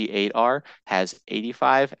the C8R has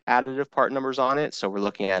 85 additive part numbers on it. So we're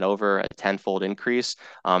looking at over a 10-fold increase.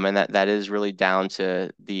 And that is really down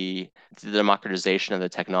to the democratization of the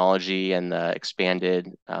technology and the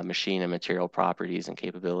expanded machine and material properties and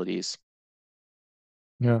capabilities.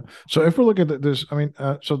 Yeah. So if we're looking at this, I mean,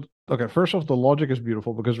 okay, first off, the logic is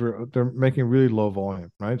beautiful because they're making really low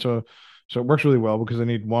volume, right? So it works really well because they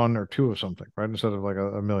need 1 or 2 of something, right? Instead of like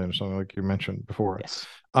a million or something like you mentioned before. Yes.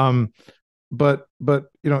 But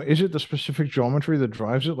is it the specific geometry that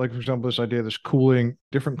drives it? Like, for example, this idea of this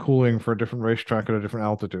different cooling for a different racetrack at a different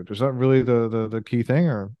altitude. Is that really the key thing,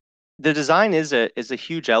 or? The design is a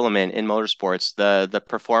huge element in motorsports. The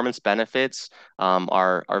performance benefits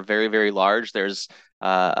are very, very large. There's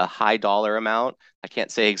a high dollar amount. I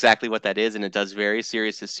can't say exactly what that is, and it does vary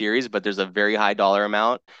series to series, but there's a very high dollar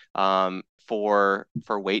amount for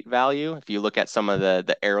weight value. If you look at some of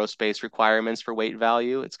the aerospace requirements for weight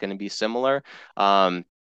value, it's going to be similar.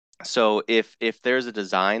 So if there's a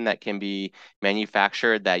design that can be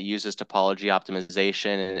manufactured that uses topology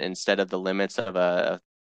optimization and instead of the limits of a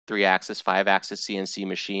 3-axis, 5-axis CNC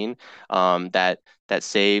machine, that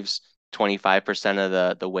saves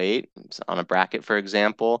 25% of the weight on a bracket, for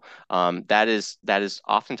example, that is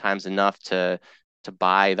oftentimes enough to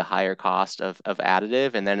buy the higher cost of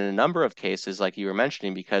additive. And then in a number of cases, like you were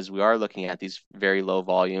mentioning, because we are looking at these very low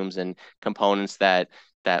volumes and components that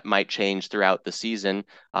might change throughout the season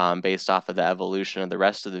based off of the evolution of the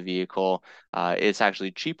rest of the vehicle, it's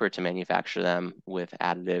actually cheaper to manufacture them with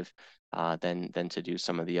additive than to do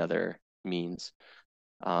some of the other means.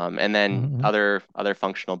 And then other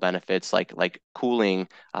functional benefits like cooling,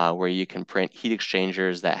 where you can print heat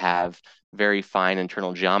exchangers that have very fine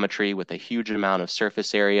internal geometry with a huge amount of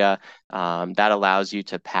surface area. That allows you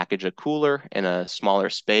to package a cooler in a smaller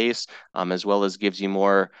space, as well as gives you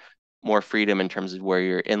more freedom in terms of where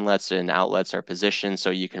your inlets and outlets are positioned, so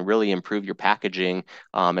you can really improve your packaging,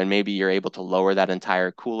 and maybe you're able to lower that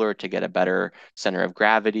entire cooler to get a better center of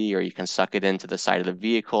gravity, or you can suck it into the side of the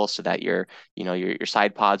vehicle so that your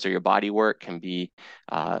side pods or your bodywork can be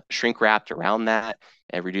shrink wrapped around that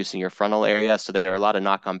and reducing your frontal area. So there are a lot of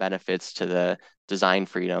knock-on benefits to the design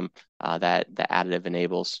freedom that the additive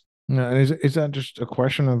enables. Yeah, and is that just a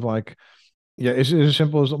question of like, yeah, it's as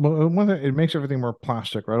simple as one thing, it makes everything more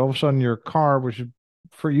plastic, right? All of a sudden, your car, which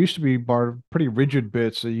used to be pretty rigid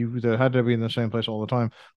bits that had to be in the same place all the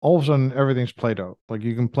time, all of a sudden everything's Play-Doh. Like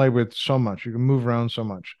you can play with so much, you can move around so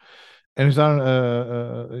much. And is that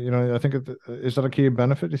I think is that a key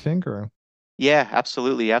benefit, you think, or? Yeah,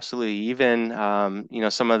 absolutely, absolutely. Even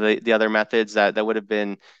some of the other methods that would have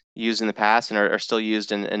been used in the past and are still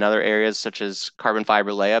used in other areas, such as carbon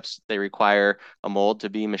fiber layups. They require a mold to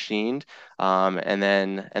be machined, and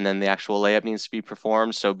then the actual layup needs to be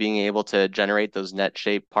performed. So being able to generate those net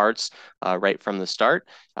shaped parts right from the start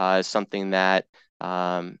is something that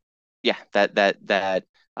the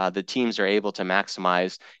teams are able to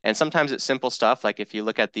maximize. And sometimes it's simple stuff, like if you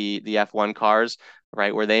look at the F1 cars,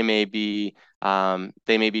 right, where they may be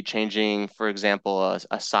changing, for example,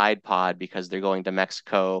 a side pod because they're going to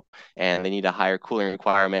Mexico and they need a higher cooling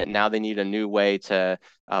requirement. Now they need a new way to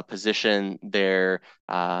position their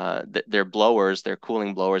blowers, their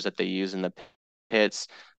cooling blowers that they use in the pits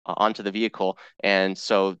onto the vehicle. And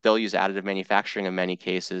so they'll use additive manufacturing in many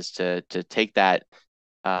cases to take that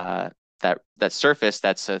surface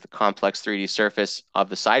that's a complex 3D surface of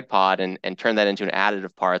the side pod and turn that into an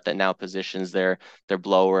additive part that now positions their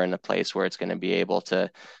blower in a place where it's going to be able to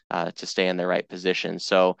stay in the right position.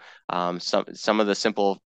 So some of the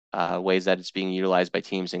simple ways that it's being utilized by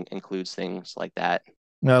teams includes things like that.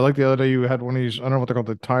 Yeah, like the other day you had one of these, I don't know what they're called,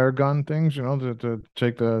 the tire gun things, to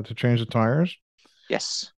change the tires.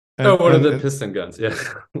 Yes. one of the and piston guns. Yeah.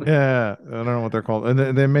 yeah, I don't know what they're called,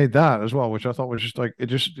 and they made that as well, which I thought was just like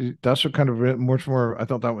that's a kind of much more. I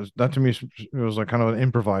thought that to me it was like kind of an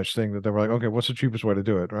improvised thing that they were like, okay, what's the cheapest way to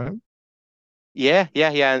do it, right? Yeah,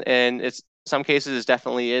 and it's some cases it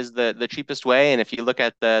definitely is the cheapest way. And if you look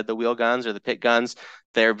at the wheel guns or the pit guns,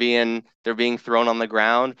 they're being thrown on the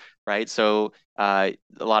ground, right? So a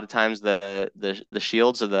lot of times the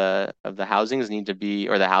shields of the housings need to be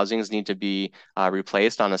or the housings need to be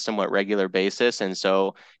replaced on a somewhat regular basis. And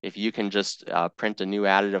so if you can just print a new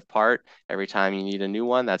additive part every time you need a new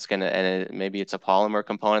one, that's gonna maybe it's a polymer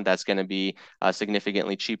component that's going to be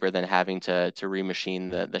significantly cheaper than having to remachine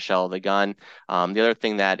the shell of the gun. The other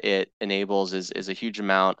thing that it enables is a huge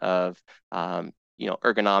amount of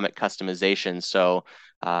ergonomic customization. So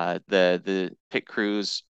the pit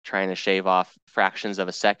crews trying to shave off fractions of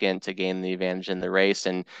a second to gain the advantage in the race.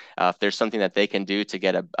 And if there's something that they can do to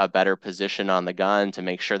get a better position on the gun to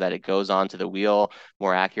make sure that it goes onto the wheel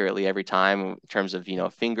more accurately every time in terms of,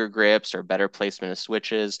 finger grips or better placement of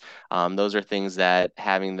switches, those are things that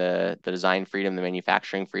having the design freedom, the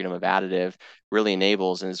manufacturing freedom of additive really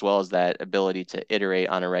enables, and as well as that ability to iterate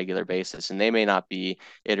on a regular basis. And they may not be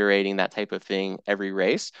iterating that type of thing every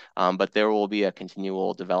race, but there will be a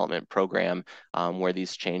continual development program where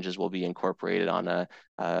these changes will be incorporated on a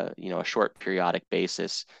short periodic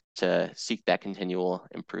basis to seek that continual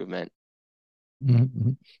improvement.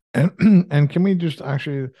 Mm-hmm. And can we just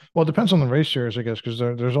actually, well, it depends on the race series, I guess, because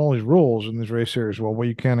there's all these rules in these race series, well, what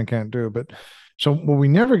you can and can't do. But so what we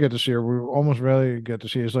never get to see, or we almost rarely get to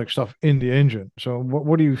see, is like stuff in the engine. So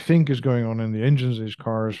what do you think is going on in the engines of these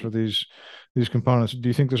cars for these components? Do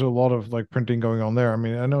you think there's a lot of like printing going on there? I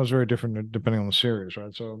mean, I know it's very different depending on the series,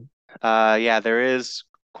 right? So Yeah, there is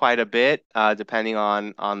quite a bit depending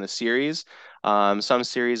on the series. Some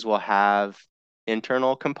series will have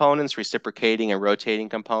internal components, reciprocating and rotating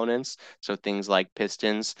components. So things like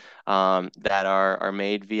pistons that are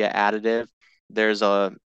made via additive. There's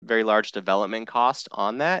a very large development cost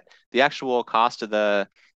on that. The actual cost of the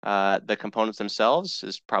components themselves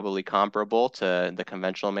is probably comparable to the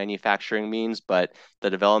conventional manufacturing means, but the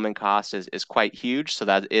development cost is quite huge. So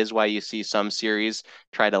that is why you see some series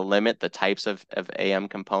try to limit the types of AM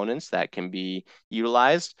components that can be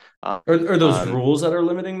utilized. Are those rules that are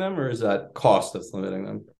limiting them, or is that cost that's limiting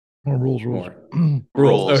them? more rules. More Rules.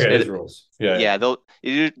 rules. Okay, it's rules. Yeah,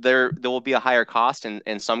 there will be a higher cost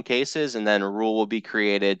in some cases, and then a rule will be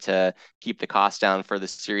created to keep the cost down for the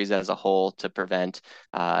series as a whole to prevent,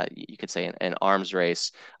 you could say, an arms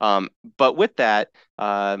race. But with that,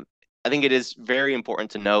 I think it is very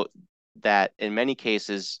important to note that in many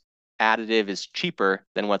cases, additive is cheaper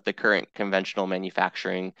than what the current conventional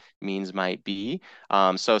manufacturing means might be.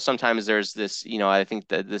 So sometimes there's this, I think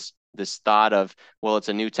that this thought of, well, it's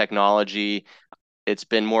a new technology, it's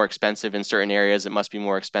been more expensive in certain areas, it must be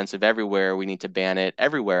more expensive everywhere, we need to ban it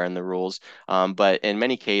everywhere in the rules. But in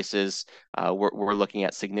many cases, we're looking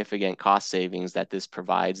at significant cost savings that this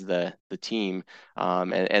provides the team.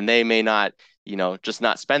 And they may not, just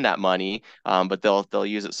not spend that money, but they'll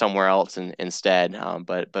use it somewhere else instead.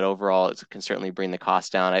 But overall, it can certainly bring the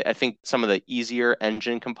cost down. I think some of the easier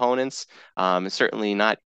engine components, certainly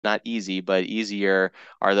not easy, but easier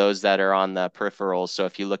are those that are on the peripherals. So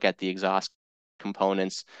if you look at the exhaust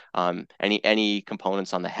components, any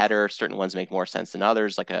components on the header, certain ones make more sense than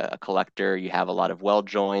others. Like a collector, you have a lot of weld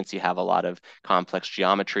joints, you have a lot of complex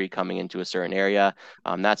geometry coming into a certain area.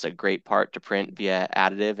 That's a great part to print via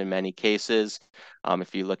additive in many cases.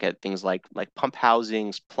 If you look at things like pump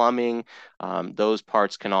housings, plumbing, those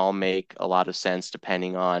parts can all make a lot of sense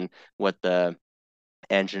depending on what the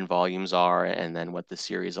engine volumes are and then what the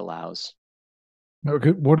series allows.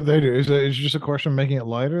 Okay, what do they do? Is it just a question of making it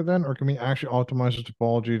lighter then, or can we actually optimize the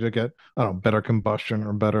topology to get, I don't know, better combustion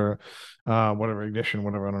or better, whatever ignition,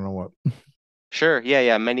 whatever, I don't know what. Sure.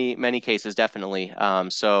 Yeah. Many cases, definitely.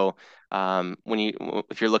 So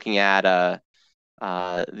if you're looking at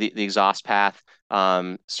the exhaust path,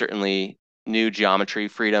 certainly new geometry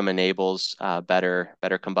freedom enables better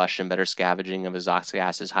combustion, better scavenging of exhaust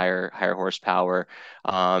gases, higher horsepower.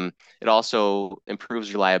 It also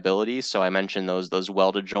improves reliability. So I mentioned those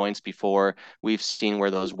welded joints before. We've seen where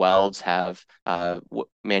those welds have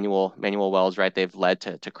manual welds, right? They've led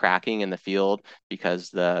to cracking in the field because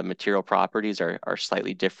the material properties are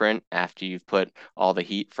slightly different after you've put all the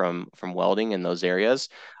heat from welding in those areas.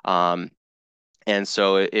 And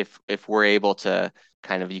so if we're able to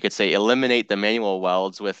kind of, you could say, eliminate the manual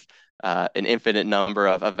welds with an infinite number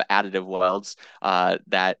of additive welds,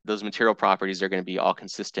 that those material properties are going to be all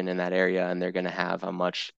consistent in that area, and they're going to have a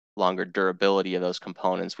much longer durability of those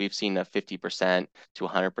components. We've seen a 50% to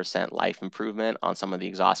 100% life improvement on some of the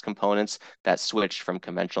exhaust components that switched from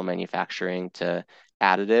conventional manufacturing to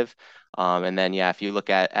additive. And then, yeah, if you look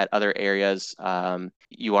at other areas,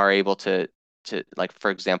 you are able to like,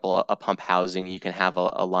 for example, a pump housing, you can have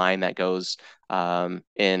a line that goes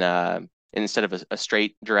instead of a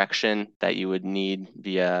straight direction that you would need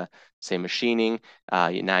via, say, machining,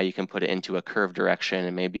 now you can put it into a curved direction,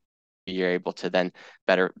 and maybe you're able to then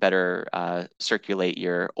better circulate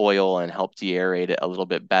your oil and help deaerate it a little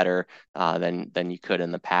bit better than you could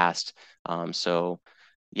in the past. So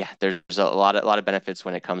yeah, there's a lot of benefits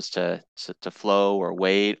when it comes to flow or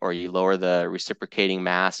weight, or you lower the reciprocating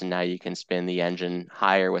mass, and now you can spin the engine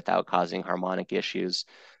higher without causing harmonic issues.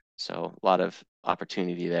 So a lot of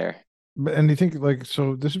opportunity there. And you think like,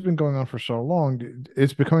 so this has been going on for so long,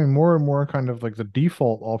 it's becoming more and more kind of like the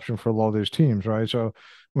default option for a lot of these teams, right? So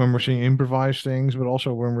when we're seeing improvised things, but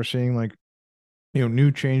also when we're seeing like,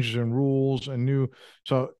 new changes in rules and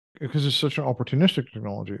so because it's such an opportunistic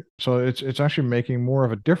technology, so it's actually making more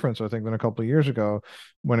of a difference, I think, than a couple of years ago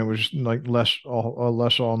when it was like less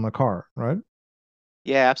on the car, right?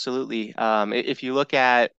 Yeah, absolutely. If you look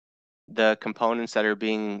at the components that are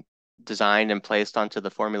being designed and placed onto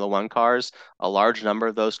the Formula One cars, a large number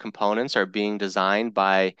of those components are being designed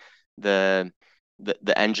by the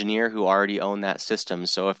the engineer who already owned that system.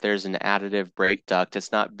 So if there's an additive brake duct,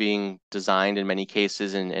 it's not being designed in many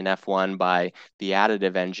cases in F1 by the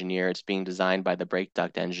additive engineer. It's being designed by the brake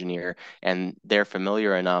duct engineer, and they're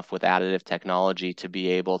familiar enough with additive technology to be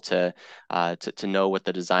able to know what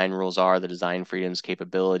the design rules are, the design freedoms,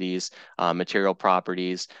 capabilities, material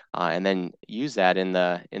properties, and then use that in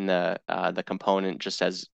the component just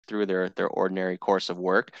as through their ordinary course of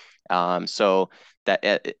work. So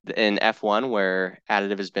that in F1, where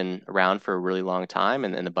additive has been around for a really long time,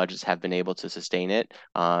 and the budgets have been able to sustain it,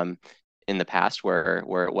 in the past where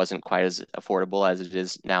it wasn't quite as affordable as it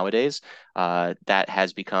is nowadays, that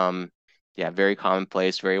has become, yeah, very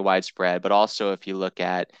commonplace, very widespread. But also, if you look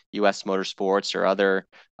at U.S. motorsports or other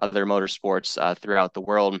motorsports throughout the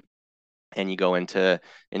world, and you go into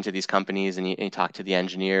these companies and you talk to the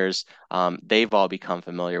engineers, they've all become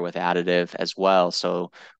familiar with additive as well.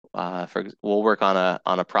 So we'll work on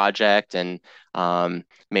a project, and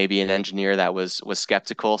maybe an engineer that was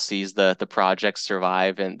skeptical sees the project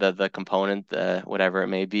survive, and the component, whatever it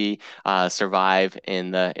may be, survive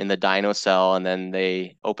in the dyno cell, and then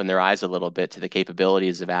they open their eyes a little bit to the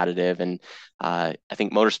capabilities of additive. And I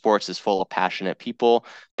think motorsports is full of passionate people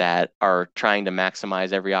that are trying to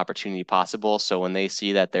maximize every opportunity possible. So when they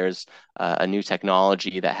see that there's a new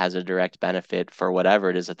technology that has a direct benefit for whatever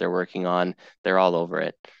it is that they're working on, they're all over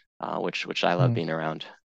it, which I love being around.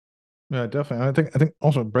 Yeah, definitely. And I think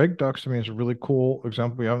also brake ducts to me is a really cool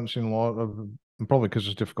example. We haven't seen a lot of, probably because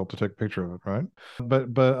it's difficult to take a picture of it, right?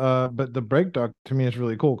 But the brake duct to me is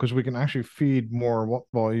really cool because we can actually feed more.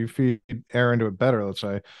 Well, you feed air into it better, let's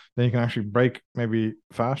say, then you can actually brake maybe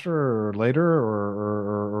faster or later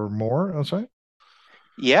or more, let's say.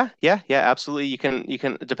 Yeah, absolutely. You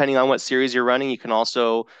can depending on what series you're running, you can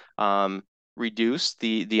also reduce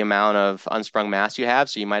the amount of unsprung mass you have.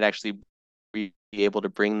 So you might actually be able to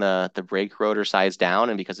bring the brake rotor size down,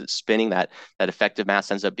 and because it's spinning, that effective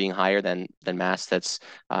mass ends up being higher than mass that's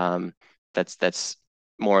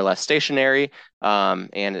more or less stationary, and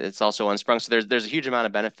it's also unsprung. So there's a huge amount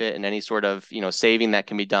of benefit in any sort of saving that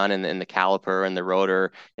can be done in the caliper and the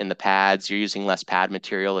rotor, in the pads. You're using less pad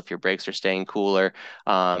material if your brakes are staying cooler.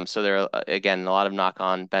 So there are, again, a lot of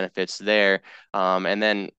knock-on benefits there. And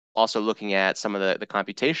then also looking at some of the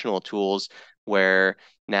computational tools, where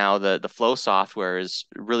now the flow software is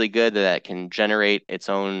really good, that it can generate its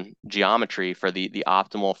own geometry for the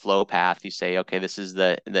optimal flow path. You say, okay, this is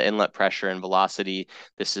the inlet pressure and velocity.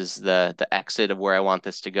 This is the exit of where I want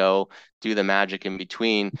this to go. Do the magic in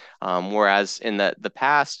between. Whereas in the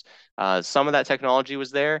past, some of that technology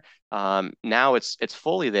was there. Now it's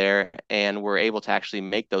fully there, and we're able to actually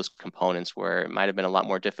make those components where it might have been a lot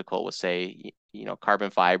more difficult with, say,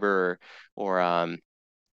 carbon fiber or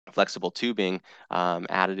flexible tubing.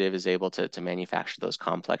 Additive is able to manufacture those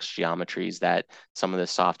complex geometries that some of the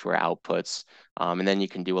software outputs. And then you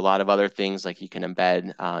can do a lot of other things, like you can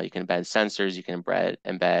embed sensors, you can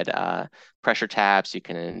embed pressure taps, you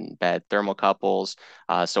can embed thermocouples.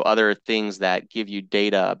 So other things that give you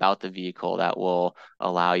data about the vehicle that will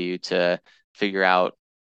allow you to figure out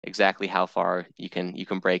exactly how far you can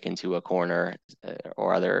break into a corner,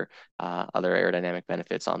 or other aerodynamic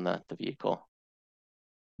benefits on the vehicle.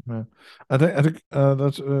 Yeah. I think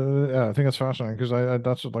that's yeah, I think that's fascinating because I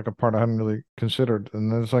that's like a part I hadn't really considered,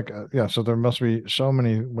 and there's like yeah, so there must be so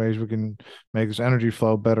many ways we can make this energy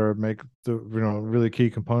flow better, make the really key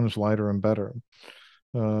components lighter and better.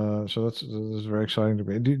 So that's very exciting to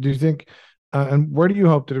me. Do you think? And where do you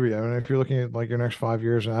hope to be? I mean, if you're looking at like your next 5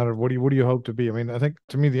 years and out of what do you hope to be? I mean, I think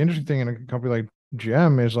to me the interesting thing in a company like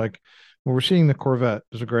GM is like well, we're seeing the Corvette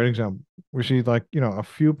is a great example. We see like a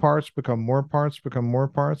few parts become more parts,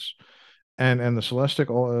 and the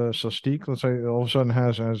Celestiq, let's say, all of a sudden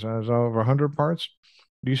has over 100 parts.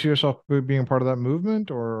 Do you see yourself being part of that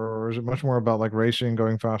movement, or is it much more about like racing,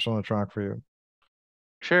 going fast on the track for you?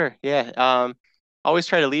 Sure. Yeah. Always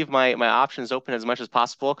try to leave my options open as much as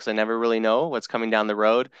possible because I never really know what's coming down the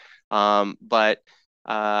road. But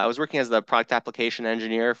I was working as the product application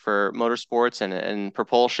engineer for motorsports and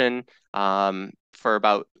propulsion for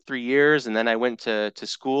about 3 years, and then I went to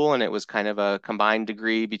school, and it was kind of a combined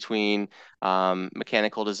degree between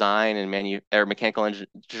mechanical design and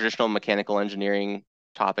traditional mechanical engineering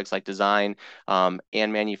topics like design and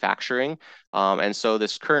manufacturing. And so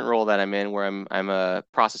this current role that I'm in, where I'm a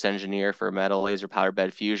process engineer for metal laser powder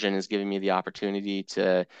bed fusion, is giving me the opportunity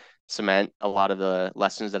to cement a lot of the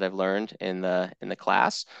lessons that I've learned in the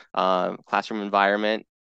classroom environment,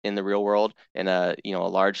 in the real world, in a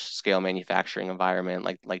large scale manufacturing environment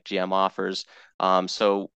like GM offers.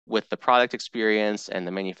 So with the product experience and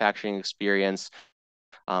the manufacturing experience,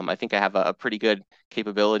 I think I have a pretty good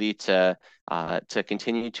capability to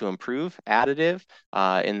continue to improve additive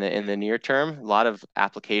in the near term. A lot of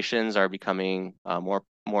applications are becoming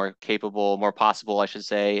more capable, more possible, I should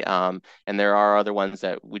say. And there are other ones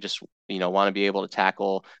that we just want to be able to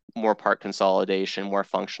tackle: more part consolidation, more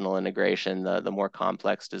functional integration, the more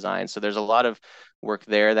complex design. So there's a lot of work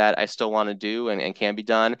there that I still want to do and can be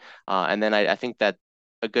done. And then I think that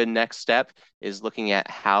a good next step is looking at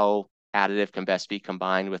how additive can best be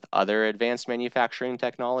combined with other advanced manufacturing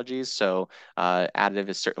technologies. So additive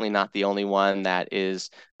is certainly not the only one that is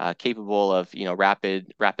capable of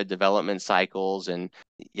rapid development cycles and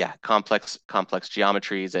complex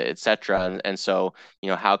geometries, etc. And so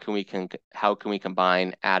how can we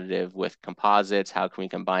combine additive with composites? How can we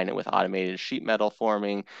combine it with automated sheet metal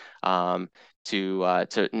forming? To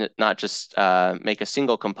not just make a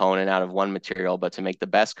single component out of one material, but to make the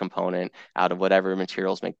best component out of whatever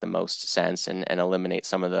materials make the most sense, and eliminate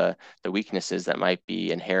some of the weaknesses that might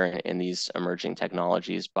be inherent in these emerging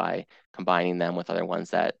technologies by combining them with other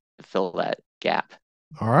ones that fill that gap.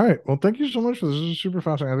 All right. Well, thank you so much for this. This is super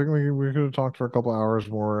fascinating. I think we could have talked for a couple hours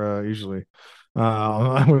more easily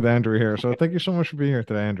with Andrew here. So thank you so much for being here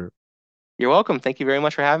today, Andrew. You're welcome. Thank you very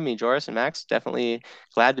much for having me, Joris and Max. Definitely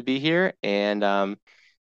glad to be here. And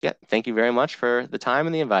thank you very much for the time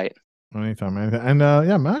and the invite. Anytime.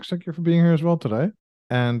 And Max, thank you for being here as well today.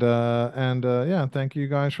 And thank you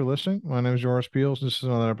guys for listening. My name is Joris Peels. This is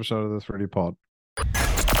another episode of the 3D Pod.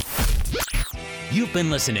 You've been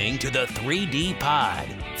listening to the 3D Pod.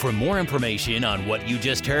 For more information on what you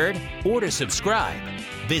just heard or to subscribe,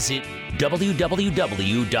 visit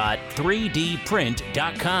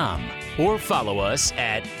www.3dprint.com or follow us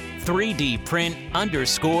at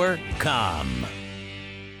 3dprint_com.